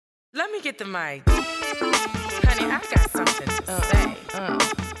me get the mic. Honey, I got something to say.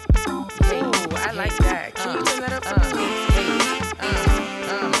 Ooh, I like that. Can you turn that up for me?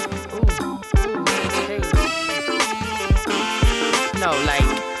 No, like,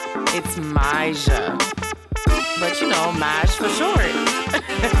 it's Maja. But you know, Maj for short.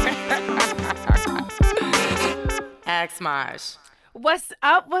 Ask Maj. What's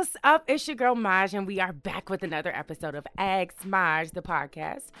up? What's up? It's your girl Maj, and we are back with another episode of Ask Maj, the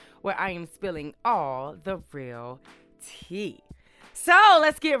podcast, where I am spilling all the real tea. So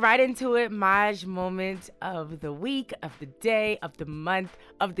let's get right into it. Maj moment of the week, of the day, of the month,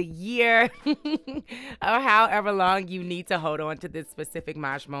 of the year, or however long you need to hold on to this specific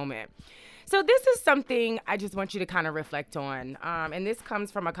Maj moment. So this is something I just want you to kind of reflect on. And this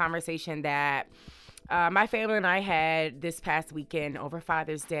comes from a conversation that my family and I had this past weekend over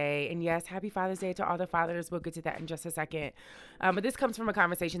Father's Day. And yes, happy Father's Day to all the fathers. We'll get to that in just a second. But this comes from a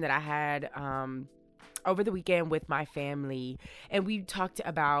conversation that I had over the weekend with my family, and we talked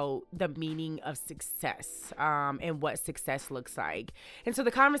about the meaning of success and what success looks like. And so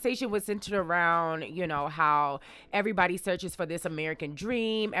the conversation was centered around, you know, how everybody searches for this American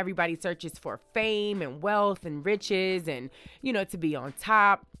dream. Everybody searches for fame and wealth and riches and, you know, to be on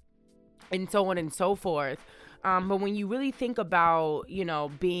top and so on and so forth. But when you really think about, you know,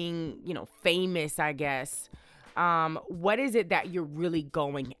 being, you know, famous, I guess, what is it that you're really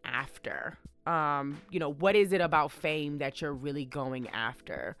going after? You know, what is it about fame that you're really going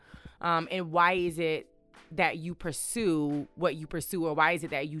after? And why is it that you pursue what you pursue, or why is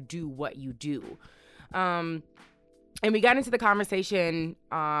it that you do what you do? And we got into the conversation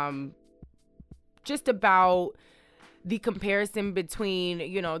just about the comparison between,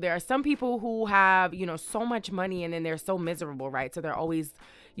 you know, there are some people who have, you know, so much money and then they're so miserable, right? So they're always,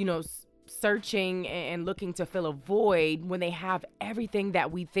 you know, searching and looking to fill a void when they have everything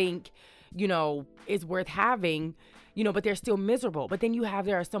that we think, you know, is worth having, you know, but they're still miserable. But then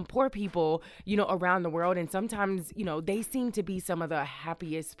there are some poor people, you know, around the world, and sometimes, you know, they seem to be some of the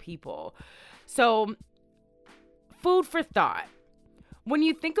happiest people. So, food for thought. When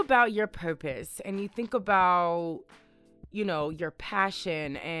you think about your purpose and you think about, you know, your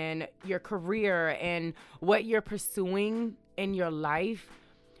passion and your career and what you're pursuing in your life,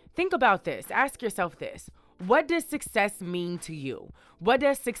 think about this. Ask yourself this. What does success mean to you? What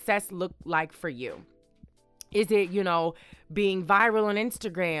does success look like for you? Is it, you know, being viral on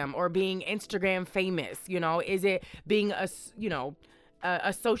Instagram or being Instagram famous? You know, is it being a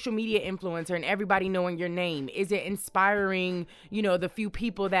social media influencer and everybody knowing your name? Is it inspiring, you know, the few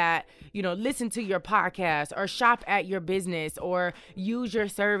people that, you know, listen to your podcast or shop at your business or use your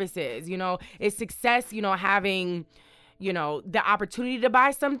services? You know, is success, you know, having, you know, the opportunity to buy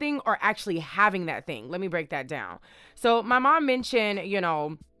something or actually having that thing? Let me break that down. So my mom mentioned, you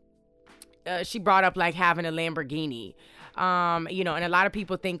know, she brought up like having a Lamborghini. You know, and a lot of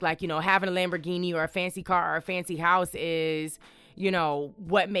people think like, you know, having a Lamborghini or a fancy car or a fancy house is, you know,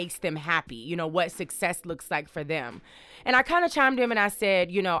 what makes them happy, you know, what success looks like for them. And I kind of chimed in and I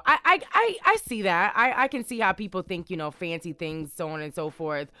said, you know, I see that. I can see how people think, you know, fancy things, so on and so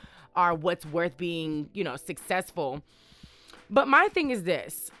forth, are what's worth being, you know, successful. But my thing is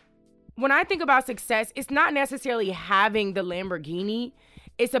this. When I think about success, it's not necessarily having the Lamborghini.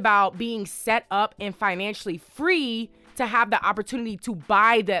 It's about being set up and financially free to have the opportunity to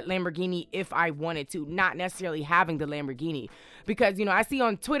buy that Lamborghini if I wanted to, not necessarily having the Lamborghini. Because, you know, I see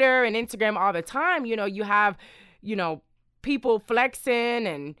on Twitter and Instagram all the time, you know, you have, you know, people flexing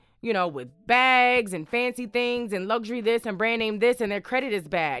and, you know, with bags and fancy things and luxury this and brand name this, and their credit is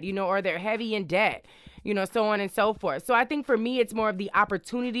bad, you know, or they're heavy in debt, you know, so on and so forth. So I think for me, it's more of the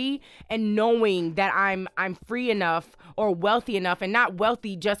opportunity and knowing that I'm free enough or wealthy enough, and not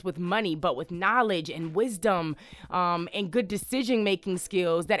wealthy just with money, but with knowledge and wisdom and good decision-making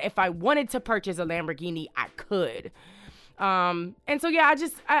skills, that if I wanted to purchase a Lamborghini, I could. And so, yeah,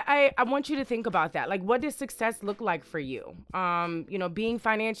 I want you to think about that. Like, what does success look like for you? You know, being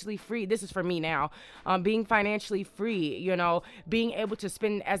financially free. This is for me now. Being financially free, you know, being able to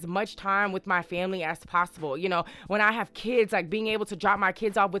spend as much time with my family as possible. You know, when I have kids, like being able to drop my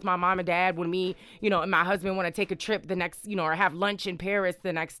kids off with my mom and dad when me, you know, and my husband want to take a trip the next, you know, or have lunch in Paris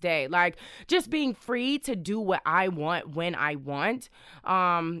the next day. Like, just being free to do what I want when I want.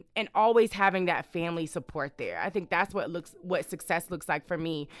 And always having that family support there. I think that's what success looks like for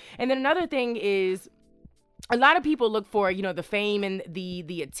me. And then another thing is, a lot of people look for, the fame and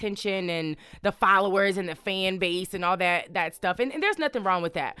the attention and the followers and the fan base and all that stuff. And there's nothing wrong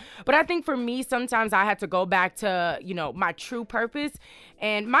with that. But I think for me, sometimes I have to go back to, my true purpose.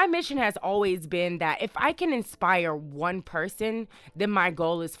 And my mission has always been that if I can inspire one person, then my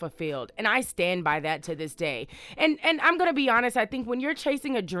goal is fulfilled. And I stand by that to this day. And I'm going to be honest, I think when you're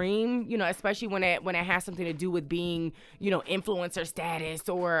chasing a dream, especially when it has something to do with being, influencer status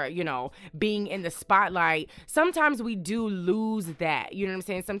or, being in the spotlight, sometimes we do lose that. You know what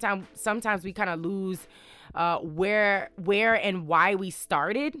I'm saying? Sometimes we kind of lose where and why we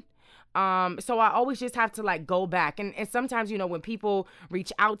started. So I always just have to go back. And sometimes, when people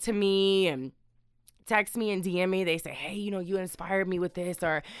reach out to me and text me and DM me, they say, hey, you inspired me with this,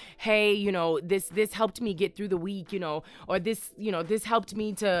 or hey, this helped me get through the week, or this helped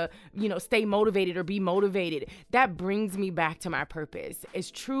me to, stay motivated or be motivated. That brings me back to my purpose.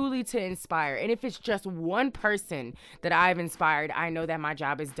 It's truly to inspire. And if it's just one person that I've inspired, I know that my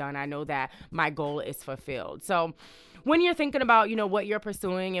job is done. I know that my goal is fulfilled. So when you're thinking about, what you're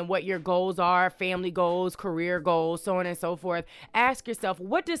pursuing and what your goals are, family goals, career goals, so on and so forth, ask yourself,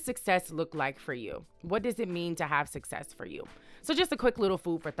 what does success look like for you? What does it mean to have success for you? So just a quick little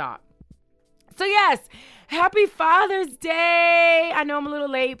food for thought. So yes, happy Father's Day. I know I'm a little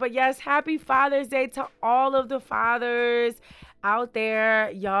late, but yes, happy Father's Day to all of the fathers out there.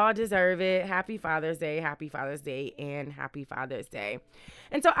 Y'all deserve it. Happy Father's Day, and happy Father's Day.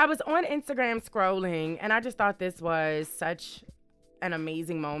 And so I was on Instagram scrolling, and I just thought this was such an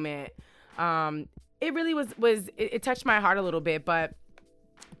amazing moment. It really was it touched my heart a little bit, but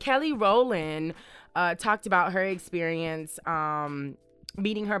Kelly Rowland talked about her experience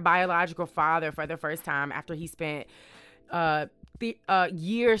meeting her biological father for the first time after he spent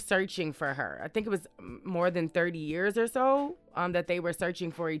years searching for her. I think it was more than 30 years or so that they were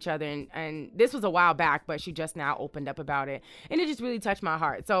searching for each other. And this was a while back, but she just now opened up about it. And it just really touched my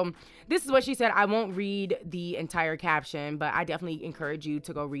heart. So this is what she said. I won't read the entire caption, but I definitely encourage you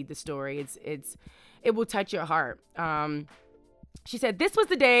to go read the story. It will touch your heart. She said, this was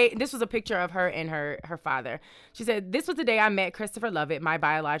the day, this was a picture of her and her father. She said, this was the day I met Christopher Lovett, my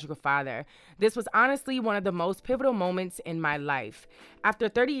biological father. This was honestly one of the most pivotal moments in my life. After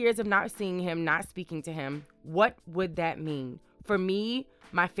 30 years of not seeing him, not speaking to him, what would that mean? For me,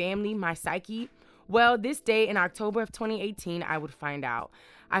 my family, my psyche? Well, this day in October of 2018, I would find out.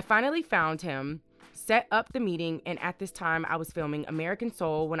 I finally found him, set up the meeting, and at this time I was filming American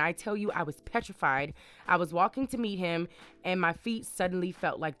Soul. When I tell you I was petrified, I was walking to meet him and my feet suddenly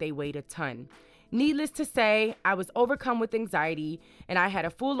felt like they weighed a ton. Needless to say, I was overcome with anxiety and I had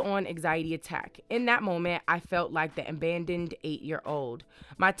a full-on anxiety attack. In that moment, I felt like the abandoned 8-year-old.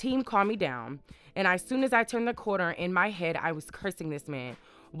 My team calmed me down, and as soon as I turned the corner, in my head, I was cursing this man.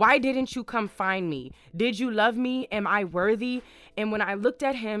 Why didn't you come find me? Did you love me? Am I worthy? And when I looked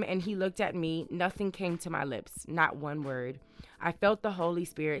at him and he looked at me, nothing came to my lips, not one word. I felt the Holy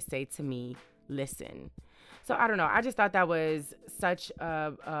Spirit say to me, listen. So I don't know. I just thought that was such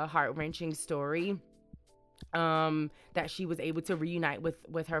a heart-wrenching story, that she was able to reunite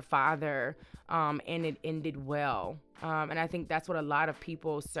with her father, and it ended well. And I think that's what a lot of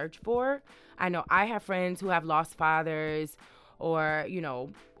people search for. I know I have friends who have lost fathers, or,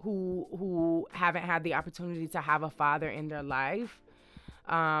 who haven't had the opportunity to have a father in their life.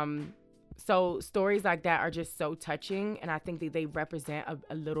 So stories like that are just so touching, and I think that they represent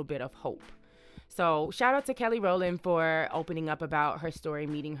a little bit of hope. So shout out to Kelly Rowland for opening up about her story,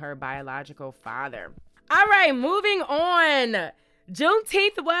 meeting her biological father. All right, moving on.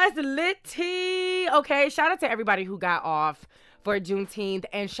 Juneteenth was litty. Okay, shout out to everybody who got off for Juneteenth,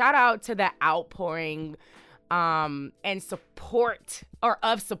 and shout out to the outpouring and support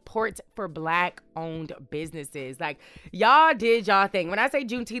for Black-owned businesses. Like, y'all did y'all thing. When I say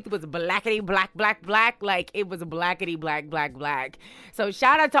Juneteenth was blackity black, like it was blackity black. So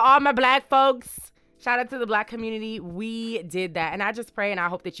shout out to all my Black folks. Shout out to the Black community. We did that. And I just pray and I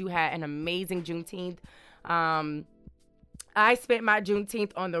hope that you had an amazing Juneteenth. I spent my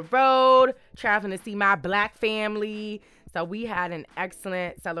Juneteenth on the road, traveling to see my Black family. So we had an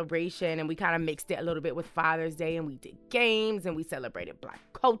excellent celebration, and we kind of mixed it a little bit with Father's Day, and we did games, and we celebrated Black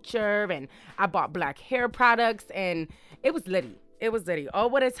culture, and I bought Black hair products, and it was litty. It was litty. Oh,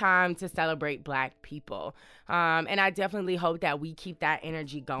 what a time to celebrate Black people. And I definitely hope that we keep that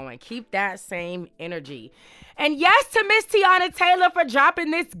energy going. Keep that same energy. And yes to Miss Teyana Taylor for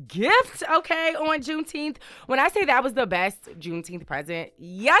dropping this gift, okay, on Juneteenth. When I say that was the best Juneteenth present,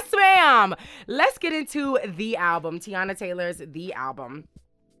 yes, ma'am. Let's get into the album, Teyana Taylor's The Album.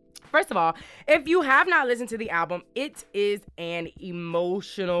 First of all, if you have not listened to the album, it is an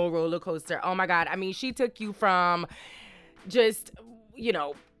emotional roller coaster. Oh my God. I mean, she took you from just,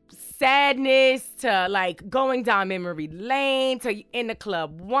 sadness to like going down memory lane to in the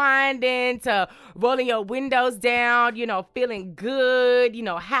club winding to rolling your windows down, feeling good,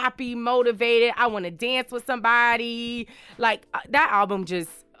 happy, motivated. I want to dance with somebody. Like that album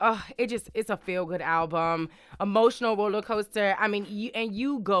just, it's a feel-good album, emotional roller coaster. I mean,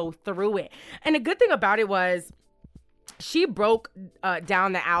 you go through it. And the good thing about it was she broke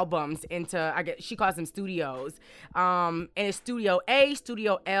down the albums into, I guess she calls them studios. And it's Studio A,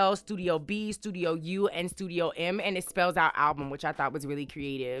 Studio L, Studio B, Studio U, and Studio M. And it spells out album, which I thought was really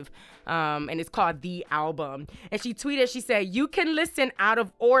creative. And it's called The Album. And she tweeted, she said, "You can listen out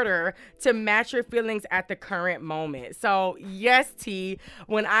of order to match your feelings at the current moment." So yes, T,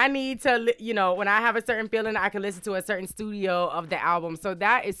 when I need to, when I have a certain feeling, I can listen to a certain studio of the album. So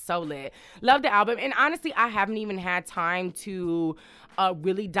that is so lit. Love the album. And honestly, I haven't even had time to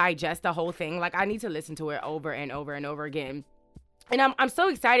really digest the whole thing. Like I need to listen to it over and over and over again. And I'm so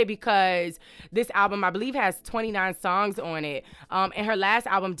excited because this album, I believe, has 29 songs on it. And her last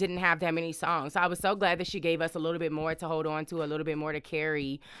album didn't have that many songs. So I was so glad that she gave us a little bit more to hold on to, a little bit more to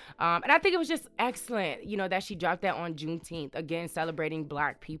carry. And I think it was just excellent, that she dropped that on Juneteenth, again, celebrating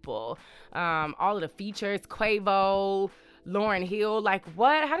Black people. All of the features, Quavo, Lauryn Hill, like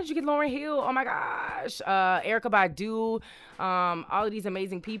what? How did you get Lauryn Hill? Oh my gosh. Erykah Badu, all of these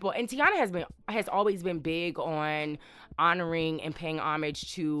amazing people. And Tiana has always been big on honoring and paying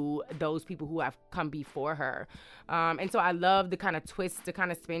homage to those people who have come before her. And so I love the kind of twist, the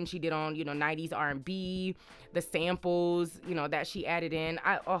kind of spin she did on, 90s R&B, the samples, that she added in.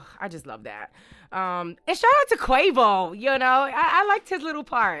 I just love that. And shout out to Quavo, I liked his little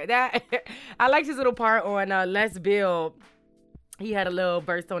part. I liked his little part on Let's Build. He had a little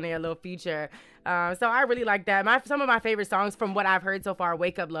burst on there, a little feature. So I really like that. Some of my favorite songs from what I've heard so far,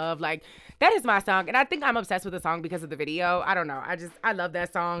 Wake Up Love, like that is my song. And I think I'm obsessed with the song because of the video. I don't know. I love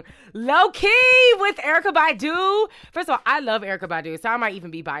that song. Low Key with Erykah Badu. First of all, I love Erykah Badu, so I might even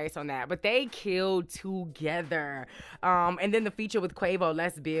be biased on that. But they killed together. And then the feature with Quavo,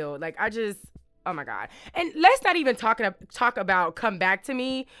 Let's Build. Like oh my God. And let's not even talk about Come Back to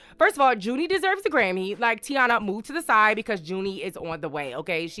Me. First of all, Junie deserves the Grammy. Like, Tiana, move to the side because Junie is on the way,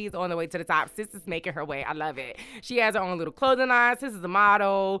 okay? She's on the way to the top. Sis is making her way. I love it. She has her own little clothing line. Sis is a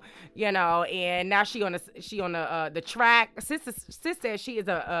model, and now she on the track. Sis says she is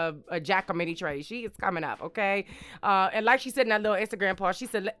a jack of many trades. She is coming up, okay? And like she said in that little Instagram post,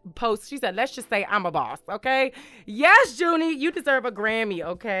 she said, let's just say I'm a boss, okay? Yes, Junie, you deserve a Grammy,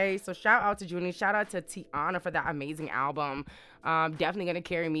 okay? So shout out to Junie. Shout out to Tiana for that amazing album. Definitely going to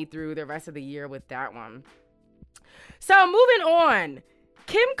carry me through the rest of the year with that one. So moving on,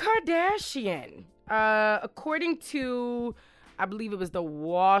 Kim Kardashian, according to, I believe it was the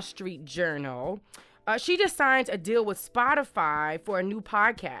Wall Street Journal, she just signed a deal with Spotify for a new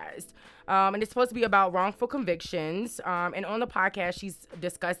podcast. And it's supposed to be about wrongful convictions. And on the podcast, she's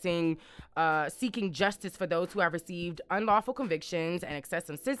discussing seeking justice for those who have received unlawful convictions and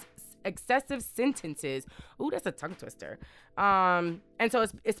excessive sentences. Ooh, that's a tongue twister. And so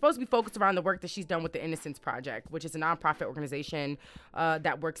it's supposed to be focused around the work that she's done with the Innocence Project, which is a nonprofit organization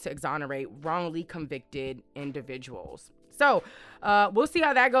that works to exonerate wrongly convicted individuals. So we'll see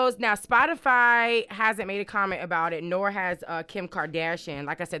how that goes. Now, Spotify hasn't made a comment about it, nor has Kim Kardashian.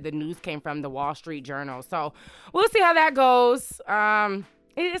 Like I said, the news came from the Wall Street Journal. So we'll see how that goes.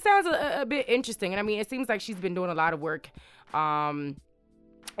 It sounds a bit interesting. And I mean, it seems like she's been doing a lot of work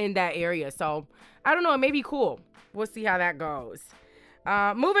in that area. So I don't know. It may be cool. We'll see how that goes.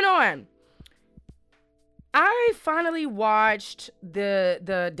 Moving on. I finally watched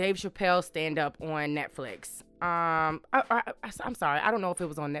the Dave Chappelle stand-up on Netflix. I'm sorry. I don't know if it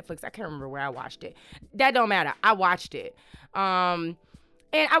was on Netflix. I can't remember where I watched it. That don't matter. I watched it.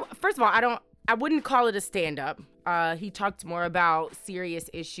 First of all, I wouldn't call it a stand-up. He talked more about serious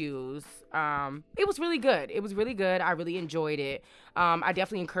issues. It was really good. It was really good. I really enjoyed it. I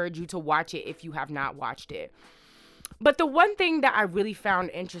definitely encourage you to watch it if you have not watched it. But the one thing that I really found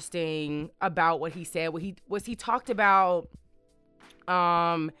interesting about what he said, he talked about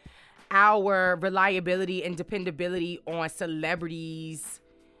our reliability and dependability on celebrities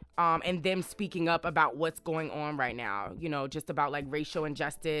and them speaking up about what's going on right now, just about like racial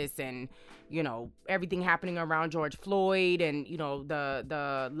injustice and, everything happening around George Floyd and,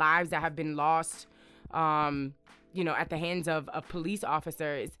 the lives that have been lost, at the hands of police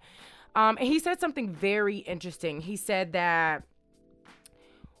officers. And he said something very interesting. He said that,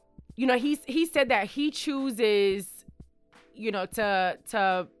 he said that he chooses,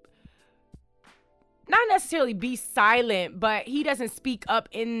 to not necessarily be silent, but he doesn't speak up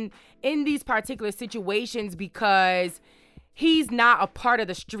in these particular situations because he's not a part of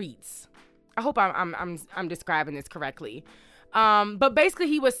the streets. I hope I'm describing this correctly. But basically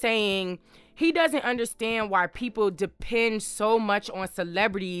he was saying he doesn't understand why people depend so much on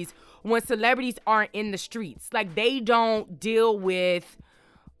celebrities when celebrities aren't in the streets. Like, they don't deal with,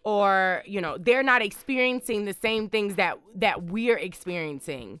 or, you know, they're not experiencing the same things that we're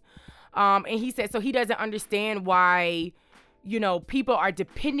experiencing. And he said, so he doesn't understand why, you know, people are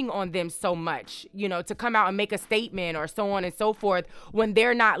depending on them so much, you know, to come out and make a statement or so on and so forth when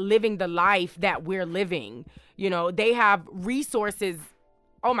they're not living the life that we're living. You know, they have resources,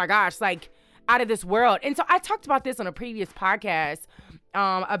 oh my gosh, like out of this world. And so I talked about this on a previous podcast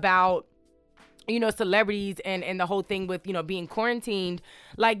about, you know, celebrities and the whole thing with, you know, being quarantined.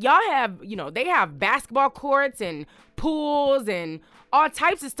 Like, y'all have, you know, they have basketball courts and pools and all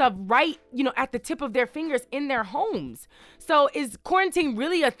types of stuff right, you know, at the tip of their fingers in their homes. So is quarantine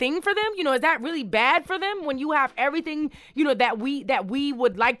really a thing for them? You know, is that really bad for them when you have everything, you know, that we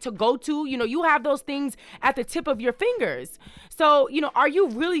would like to go to? You know, you have those things at the tip of your fingers. So, you know, are you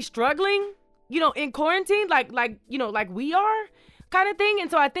really struggling, you know, in quarantine like, you know, like we are? Kind of thing. And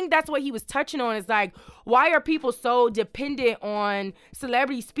so I think that's what he was touching on, is like, why are people so dependent on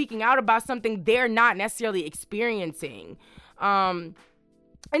celebrities speaking out about something they're not necessarily experiencing? And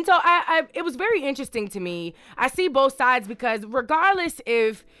so it was very interesting to me. I see both sides, because regardless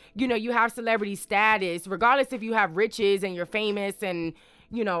if, you know, you have celebrity status, regardless if you have riches and you're famous and,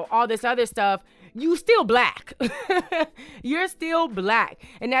 you know, all this other stuff, you still black. You're still black.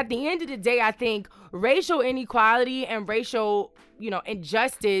 And at the end of the day, I think racial inequality and racial, you know,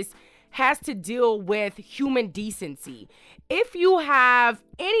 injustice has to deal with human decency. If you have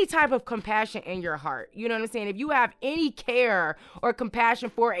any type of compassion in your heart, you know what I'm saying? If you have any care or compassion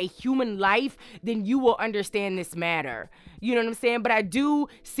for a human life, then you will understand this matter. You know what I'm saying? But I do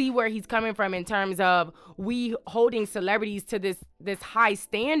see where he's coming from in terms of we holding celebrities to this high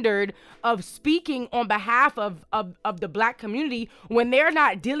standard of speaking on behalf of the black community when they're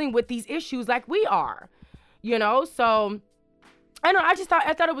not dealing with these issues like we are, you know? So I don't know,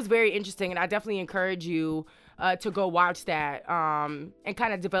 I thought it was very interesting, and I definitely encourage you to go watch that and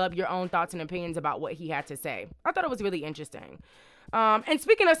kind of develop your own thoughts and opinions about what he had to say. I thought it was really interesting. And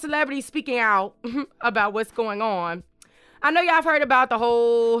speaking of celebrities speaking out about what's going on, I know y'all have heard about the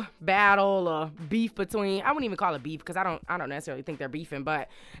whole battle or beef between, I wouldn't even call it beef because I don't necessarily think they're beefing, but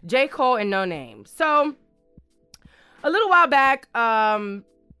J. Cole and No Name. So a little while back,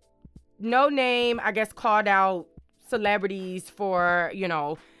 No Name, I guess, called out celebrities for, you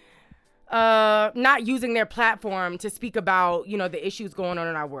know, not using their platform to speak about, you know, the issues going on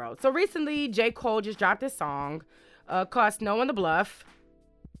in our world. So recently, J. Cole just dropped this song called Snow on the Bluff.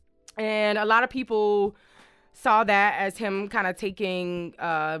 And a lot of people saw that as him kind of taking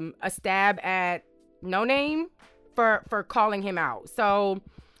a stab at No Name for calling him out. So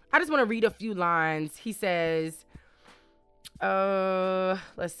I just want to read a few lines. He says,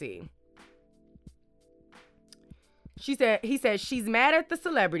 let's see. He said, she's mad at the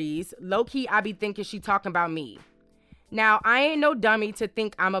celebrities. Low-key, I be thinking she talking about me. Now, I ain't no dummy to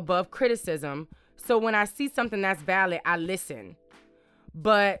think I'm above criticism. So when I see something that's valid, I listen.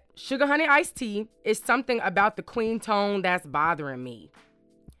 But Sugar Honey Iced Tea is something about the queen tone that's bothering me.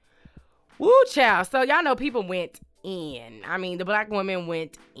 Woo, child. So y'all know people went in. I mean, the black woman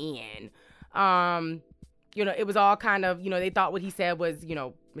went in. You know, it was all kind of, you know, they thought what he said was, you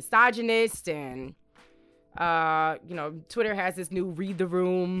know, misogynist, and you know, Twitter has this new read the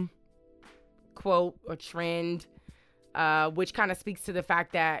room quote or trend, which kind of speaks to the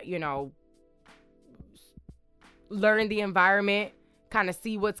fact that, you know, learn the environment, kind of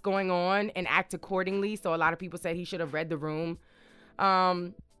see what's going on and act accordingly. So a lot of people said he should have read the room.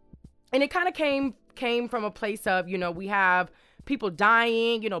 And it kind of came from a place of, you know, we have people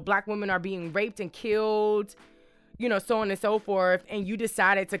dying, you know, black women are being raped and killed, you know, so on and so forth. And you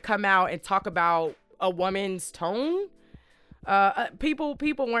decided to come out and talk about a woman's tone. People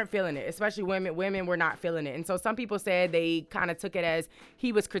weren't feeling it, especially women. Women were not feeling it. And so some people said they kind of took it as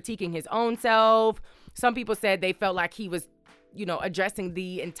he was critiquing his own self. Some people said they felt like he was, you know, addressing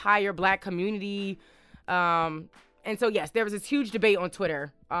the entire black community. And so, yes, there was this huge debate on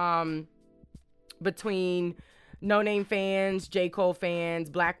Twitter between No Name fans, J. Cole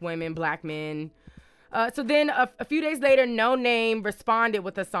fans, black women, black men. So then a few days later, No Name responded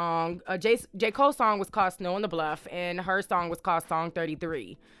with a song. J. Cole's song was called Snow on the Bluff, and her song was called Song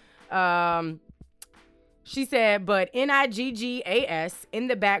 33. She said, but Niggas in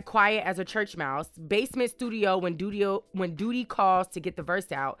the back, quiet as a church mouse. Basement studio when duty calls to get the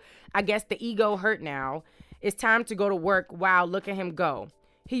verse out. I guess the ego hurt now. It's time to go to work. Wow, look at him go.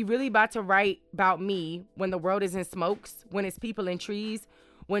 He really about to write about me when the world is in smokes, when it's people in trees.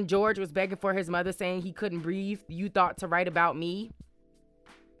 When George was begging for his mother saying he couldn't breathe, you thought to write about me.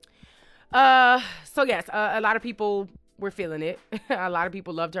 So yes, a lot of people were feeling it. A lot of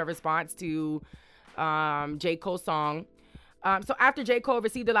people loved her response to J. Cole's song. So after J. Cole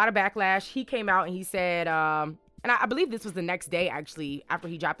received a lot of backlash, he came out and he said, and I believe this was the next day, actually, after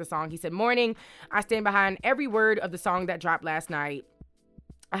he dropped the song. He said, morning, I stand behind every word of the song that dropped last night.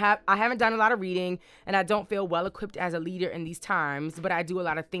 I haven't done a lot of reading, and I don't feel well equipped as a leader in these times, but I do a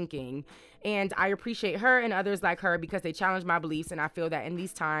lot of thinking. And I appreciate her and others like her because they challenge my beliefs, and I feel that in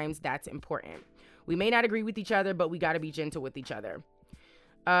these times, that's important. We may not agree with each other, but we got to be gentle with each other.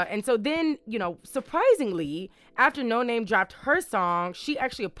 And so then, surprisingly, after No Name dropped her song, she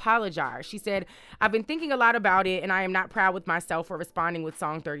actually apologized. She said, I've been thinking a lot about it, and I am not proud with myself for responding with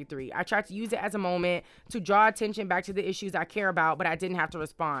Song 33. I tried to use it as a moment to draw attention back to the issues I care about, but I didn't have to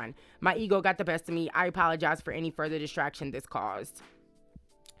respond. My ego got the best of me. I apologize for any further distraction this caused.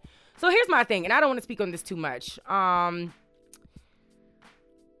 So here's my thing, and I don't want to speak on this too much.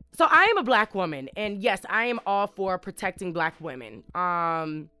 So I am a black woman, and yes, I am all for protecting black women.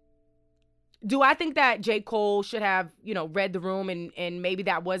 Do I think that J. Cole should have, read the room and maybe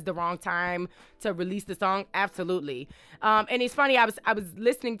that was the wrong time to release the song? Absolutely. And it's funny, I was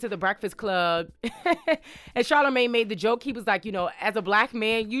listening to The Breakfast Club and Charlamagne made the joke. He was like, as a black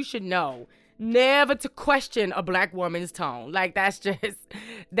man, you should know never to question a black woman's tone. Like, that's just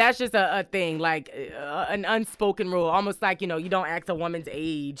a thing, like an unspoken rule, almost like, you don't ask a woman's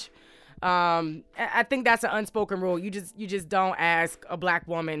age. I think that's an unspoken rule. You just don't ask a black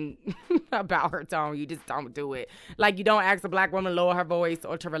woman about her tone. You just don't do it. Like, you don't ask a black woman to lower her voice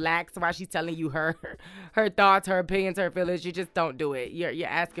or to relax while she's telling you her thoughts, her opinions, her feelings. You just don't do it. You're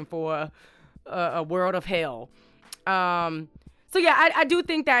asking for a world of hell. So yeah, I do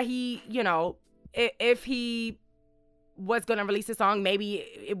think that he, if he was going to release a song, maybe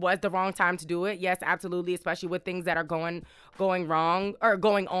it was the wrong time to do it. Yes, absolutely, especially with things that are going wrong or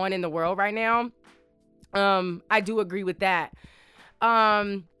going on in the world right now. I do agree with that.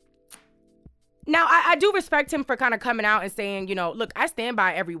 Now, I do respect him for kind of coming out and saying, look, I stand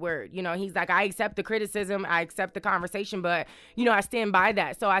by every word. He's like, I accept the criticism, I accept the conversation, but, I stand by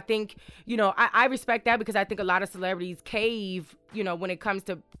that. So I think, I respect that because I think a lot of celebrities cave, when it comes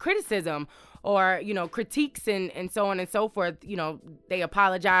to criticism or, critiques and so on and so forth. They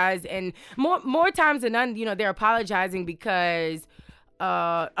apologize. And more times than none, they're apologizing because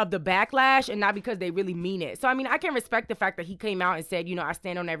of the backlash and not because they really mean it. So, I can respect the fact that he came out and said, I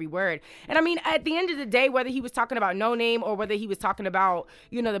stand on every word. And at the end of the day, whether he was talking about No Name or whether he was talking about,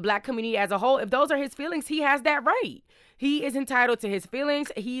 the black community as a whole, if those are his feelings, he has that right. He is entitled to his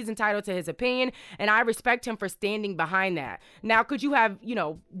feelings. He's entitled to his opinion. And I respect him for standing behind that. Now, could you have,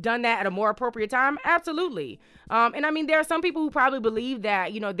 done that at a more appropriate time? Absolutely. And there are some people who probably believe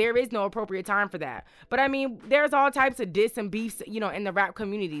that, there is no appropriate time for that. But there's all types of diss and beefs, in the rap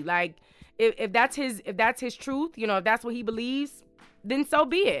community. Like, if that's his truth, if that's what he believes, then so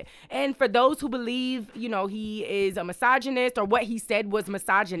be it. And for those who believe, he is a misogynist or what he said was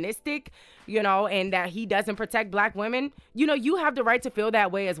misogynistic, and that he doesn't protect black women, you have the right to feel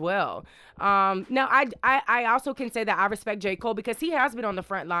that way as well. Now, I also can say that I respect J. Cole because he has been on the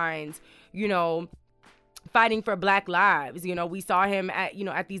front lines, fighting for black lives. We saw him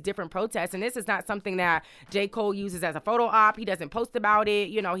at these different protests, and this is not something that J. Cole uses as a photo op. He doesn't post about it.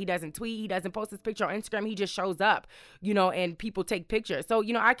 He doesn't tweet. He doesn't post his picture on Instagram. He just shows up, and people take pictures. So,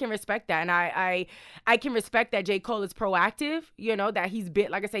 I can respect that. And I can respect that J. Cole is proactive, that he's been,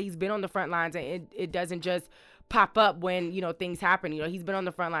 like I say, he's been on the front lines, and it doesn't just pop up when, things happen. He's been on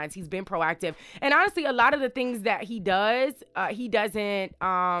the front lines. He's been proactive. And honestly, a lot of the things that he does, he doesn't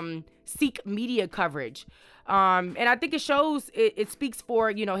seek media coverage. And I think it shows, it speaks for,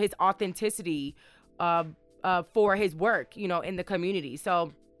 his authenticity for his work, in the community.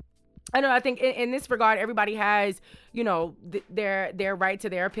 So I don't know, I think in this regard, everybody has, their right to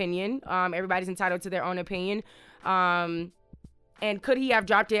their opinion. Everybody's entitled to their own opinion. And could he have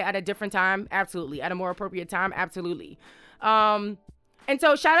dropped it at a different time? Absolutely. At a more appropriate time? Absolutely. And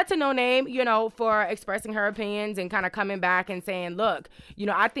so shout out to No Name, for expressing her opinions and kind of coming back and saying, look,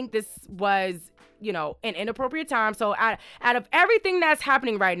 I think this was, an inappropriate time. So out of everything that's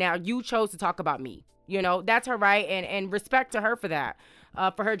happening right now, you chose to talk about me. That's her right, and respect to her for that.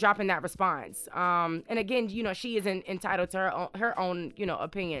 for her dropping that response. And again, she is entitled to her own,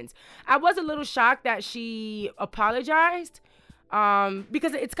 opinions. I was a little shocked that she apologized.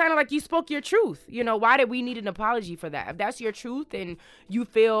 Because it's kind of like you spoke your truth. Why did we need an apology for that? If that's your truth and you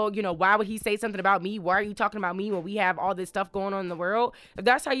feel, why would he say something about me? Why are you talking about me when we have all this stuff going on in the world? If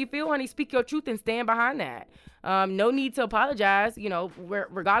that's how you feel, honey, speak your truth and stand behind that. No need to apologize.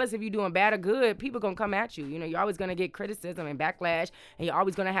 Regardless if you're doing bad or good, people going to come at you. You're always going to get criticism and backlash, and you're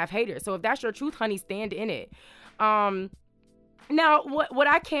always going to have haters. So if that's your truth, honey, stand in it. Now, what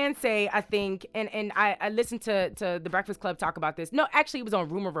I can say, I think, and I listened to The Breakfast Club talk about this. No, actually, it was on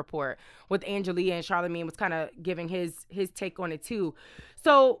Rumor Report with Angela, and Charlamagne was kind of giving his take on it, too.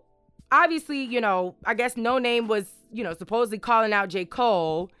 So, obviously, I guess No Name was, supposedly calling out J.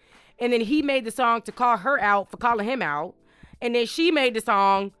 Cole, and then he made the song to call her out for calling him out, and then she made the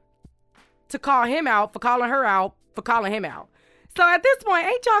song to call him out for calling her out for calling him out. So at this point,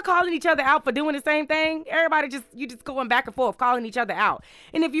 ain't y'all calling each other out for doing the same thing? Everybody you just going back and forth, calling each other out.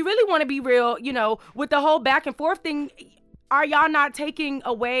 And if you really want to be real, with the whole back and forth thing, are y'all not taking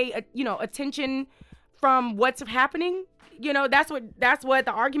away, attention from what's happening? That's what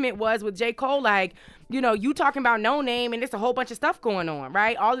the argument was with J. Cole. Like, you talking about No Name, and there's a whole bunch of stuff going on,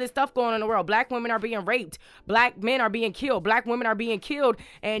 right? All this stuff going on in the world. Black women are being raped. Black men are being killed. Black women are being killed.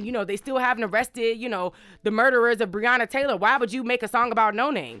 And, they still haven't arrested, the murderers of Breonna Taylor. Why would you make a song about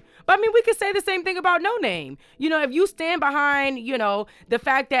No Name? But, we could say the same thing about No Name. If you stand behind, the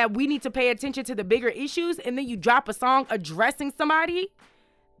fact that we need to pay attention to the bigger issues, and then you drop a song addressing somebody,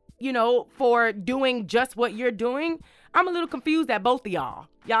 for doing just what you're doing, I'm a little confused at both of y'all.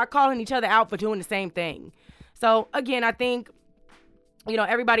 Y'all calling each other out for doing the same thing. So, again, I think,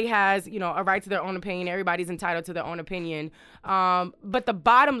 everybody has, a right to their own opinion. Everybody's entitled to their own opinion. But the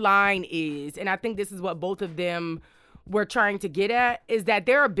bottom line is, and I think this is what both of them were trying to get at, is that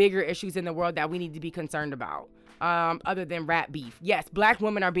there are bigger issues in the world that we need to be concerned about. Other than rap beef. Yes, black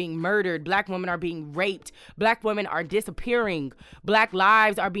women are being murdered. Black women are being raped. Black women are disappearing. Black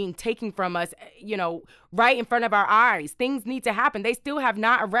lives are being taken from us, right in front of our eyes. Things need to happen. They still have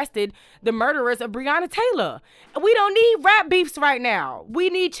not arrested the murderers of Breonna Taylor. We don't need rap beefs right now.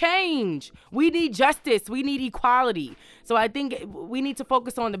 We need change. We need justice. We need equality. So I think we need to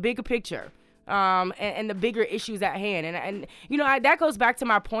focus on the bigger picture. And the bigger issues at hand. And that goes back to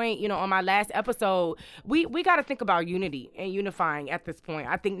my point, on my last episode. We got to think about unity and unifying at this point.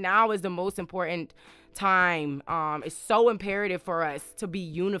 I think now is the most important time. It's so imperative for us to be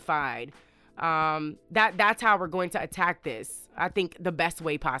unified. That's how we're going to attack this. I think the best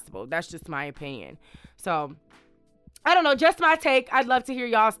way possible. That's just my opinion. So, I don't know, just my take. I'd love to hear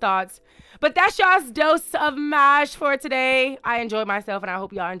y'all's thoughts. But that's y'all's dose of MASH for today. I enjoyed myself, and I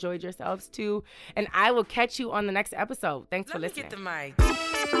hope y'all enjoyed yourselves too. And I will catch you on the next episode. Thanks for listening. Let me get the mic.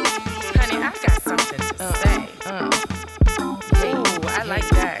 Honey, I got something to say. I like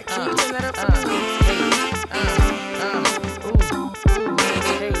that. Can you turn that up for me?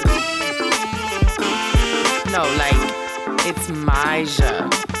 No, like, it's Maja.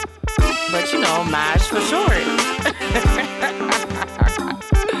 But Maj for short.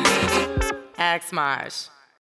 Ask Maj.